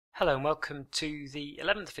Hello and welcome to the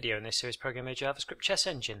 11th video in this series program, a JavaScript chess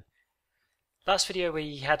engine. Last video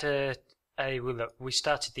we had we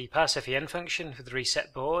started the parse FEN function with the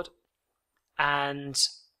reset board, and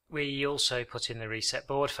we also put in the reset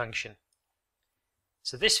board function.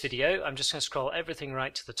 So this video I'm just going to scroll everything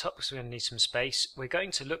right to the top because we're going to need some space. We're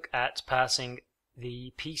going to look at parsing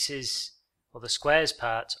the pieces or the squares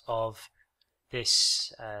part of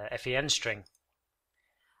this FEN string.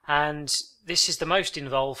 And this is the most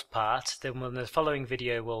involved part. Then the following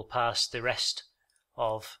video will parse the rest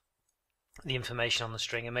of the information on the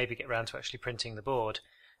string and maybe get around to actually printing the board.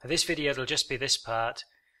 For this video it'll just be this part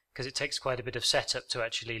because it takes quite a bit of setup to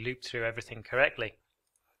actually loop through everything correctly.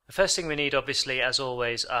 The first thing we need, obviously, as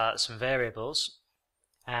always, are some variables,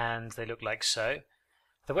 and they look like so.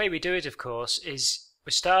 The way we do it, of course, is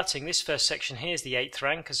we're starting, this first section here is the 8th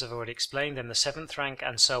rank, as I've already explained, then the 7th rank,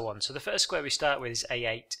 and so on. So the first square we start with is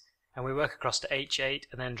A8, and we work across to H8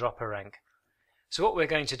 and then drop a rank. So what we're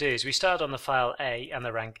going to do is we start on the file A and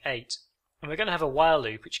the rank 8, and we're going to have a while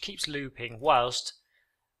loop which keeps looping whilst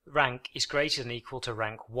rank is greater than or equal to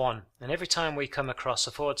rank 1. And every time we come across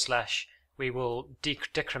a /, we will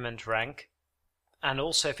decrement rank, and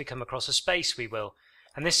also if we come across a space we will.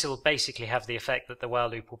 And this will basically have the effect that the while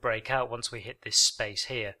loop will break out once we hit this space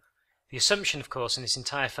here. The assumption, of course, in this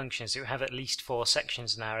entire function is that we have at least 4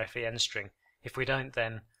 sections in our FEN string. If we don't,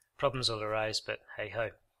 then problems will arise, but hey ho.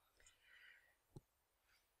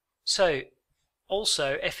 So,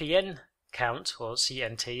 also FEN count, or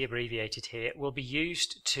CNT abbreviated here, will be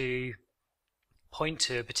used to point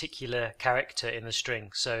to a particular character in the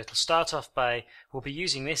string. So it'll start off by, we'll be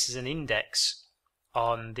using this as an index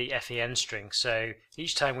on the FEN string. So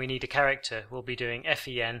each time we need a character, we'll be doing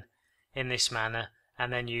FEN in this manner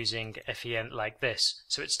and then using FEN like this.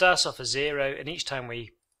 So it starts off as 0, and each time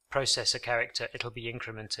we process a character it'll be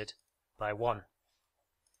incremented by 1.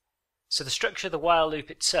 So the structure of the while loop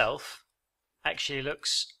itself actually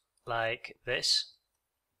looks like this.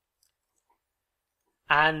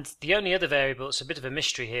 And the only other variable, it's a bit of a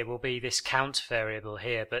mystery here, will be this count variable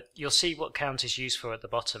here, but you'll see what count is used for at the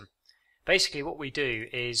bottom. Basically what we do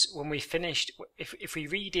is when we finished, if we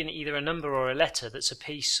read in either a number or a letter that's a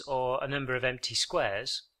piece or a number of empty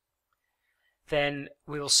squares, then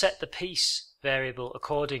we will set the piece variable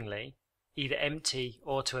accordingly, either empty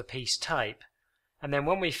or to a piece type, and then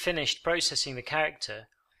when we've finished processing the character,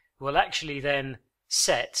 we'll actually then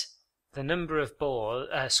set the number of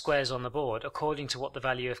squares on the board according to what the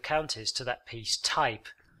value of count is to that piece type.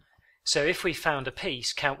 So if we found a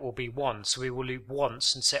piece, count will be 1, so we will loop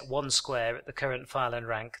once and set 1 square at the current file and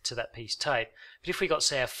rank to that piece type. But if we got,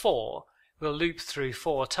 say, a 4, we'll loop through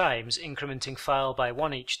 4 times, incrementing file by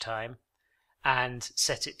 1 each time, and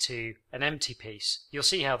set it to an empty piece. You'll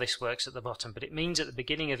see how this works at the bottom, but it means at the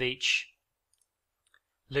beginning of each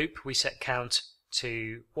loop we set count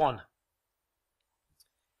to 1.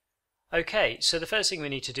 Okay, so the first thing we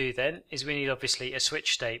need to do then is we need obviously a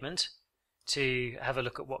switch statement to have a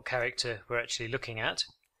look at what character we're actually looking at.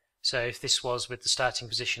 So if this was with the starting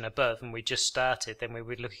position above and we just started, then we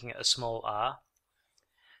would be looking at a small r.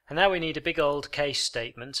 And now we need a big old case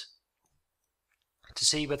statement to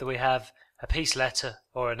see whether we have a piece letter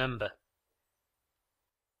or a number.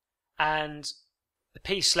 And the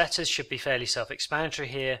piece letters should be fairly self-explanatory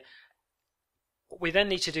here. What we then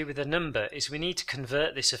need to do with the number is we need to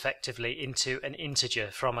convert this effectively into an integer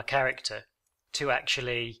from a character to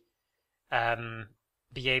actually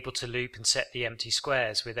be able to loop and set the empty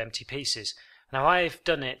squares with empty pieces. Now I've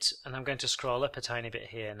done it, and I'm going to scroll up a tiny bit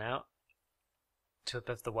here now to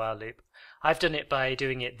above the while loop. I've done it by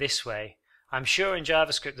doing it this way. I'm sure in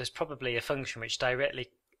JavaScript there's probably a function which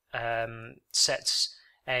directly sets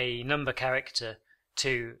a number character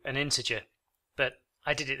to an integer, but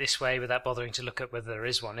I did it this way without bothering to look at whether there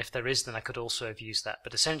is one. If there is, then I could also have used that.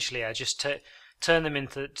 But essentially I just turn them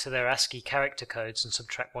into their ASCII character codes and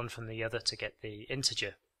subtract one from the other to get the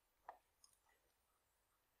integer.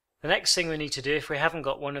 The next thing we need to do, if we haven't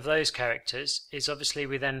got one of those characters, is obviously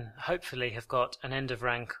we then hopefully have got an end of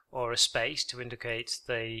rank or a space to indicate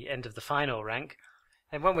the end of the final rank.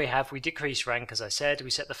 And when we have, we decrease rank, as I said, we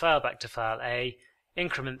set the file back to file A,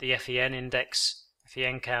 increment the FEN index,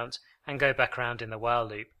 FEN count, and go back around in the while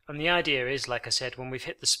loop. And the idea is, like I said, when we've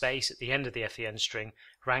hit the space at the end of the FEN string,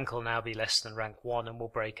 rank will now be less than rank 1 and we'll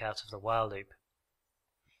break out of the while loop.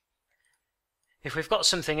 If we've got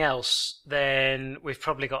something else, then we've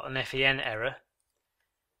probably got an FEN error,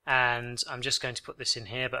 and I'm just going to put this in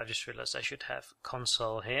here, but I've just realized I should have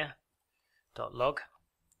console here, .log,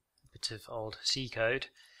 a bit of old C code,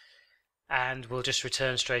 and we'll just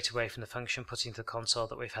return straight away from the function, putting to the console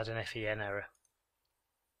that we've had an FEN error.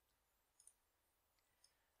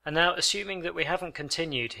 And now, assuming that we haven't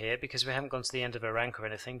continued here because we haven't gone to the end of a rank or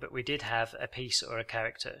anything, but we did have a piece or a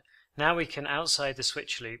character, now we can, outside the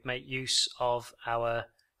switch loop, make use of our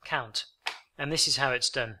count. And this is how it's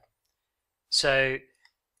done. So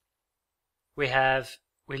we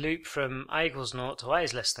loop from I equals 0 to I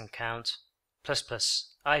is less than count, plus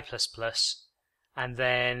plus I plus plus, and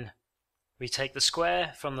then we take the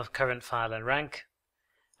square from the current file and rank,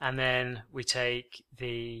 and then we set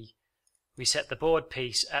the board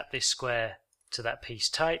piece at this square to that piece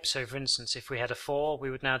type. So for instance, if we had a for,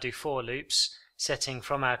 we would now do for loops, setting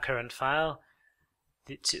from our current file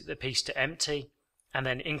the piece to empty, and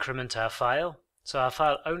then increment our file. So our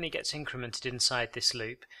file only gets incremented inside this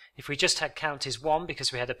loop. If we just had count is 1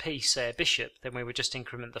 because we had a piece, say a bishop, then we would just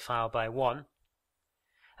increment the file by 1.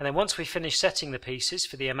 And then once we finish setting the pieces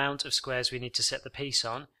for the amount of squares we need to set the piece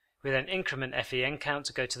on, we then increment FEN count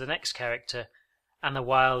to go to the next character, and the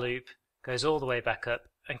while loop goes all the way back up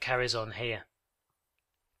and carries on here.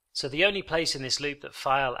 So the only place in this loop that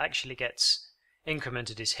file actually gets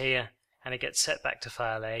incremented is here, and it gets set back to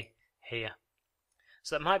file A here.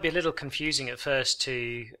 So that might be a little confusing at first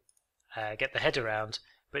to get the head around,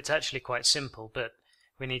 but it's actually quite simple. But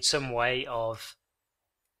we need some way of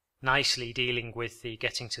nicely dealing with the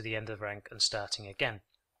getting to the end of rank and starting again.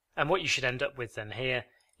 And what you should end up with then here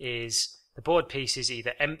is the board piece is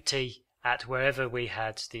either empty at wherever we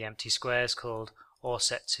had the empty squares called, or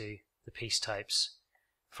set to the piece types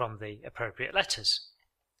from the appropriate letters.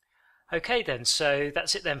 Okay then, so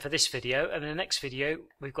that's it then for this video, and in the next video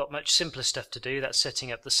we've got much simpler stuff to do. That's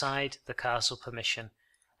setting up the side, the castle permission,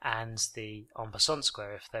 and the en passant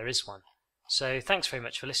square if there is one. So thanks very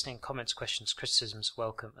much for listening. Comments, questions, criticisms,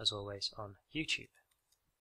 welcome as always on YouTube.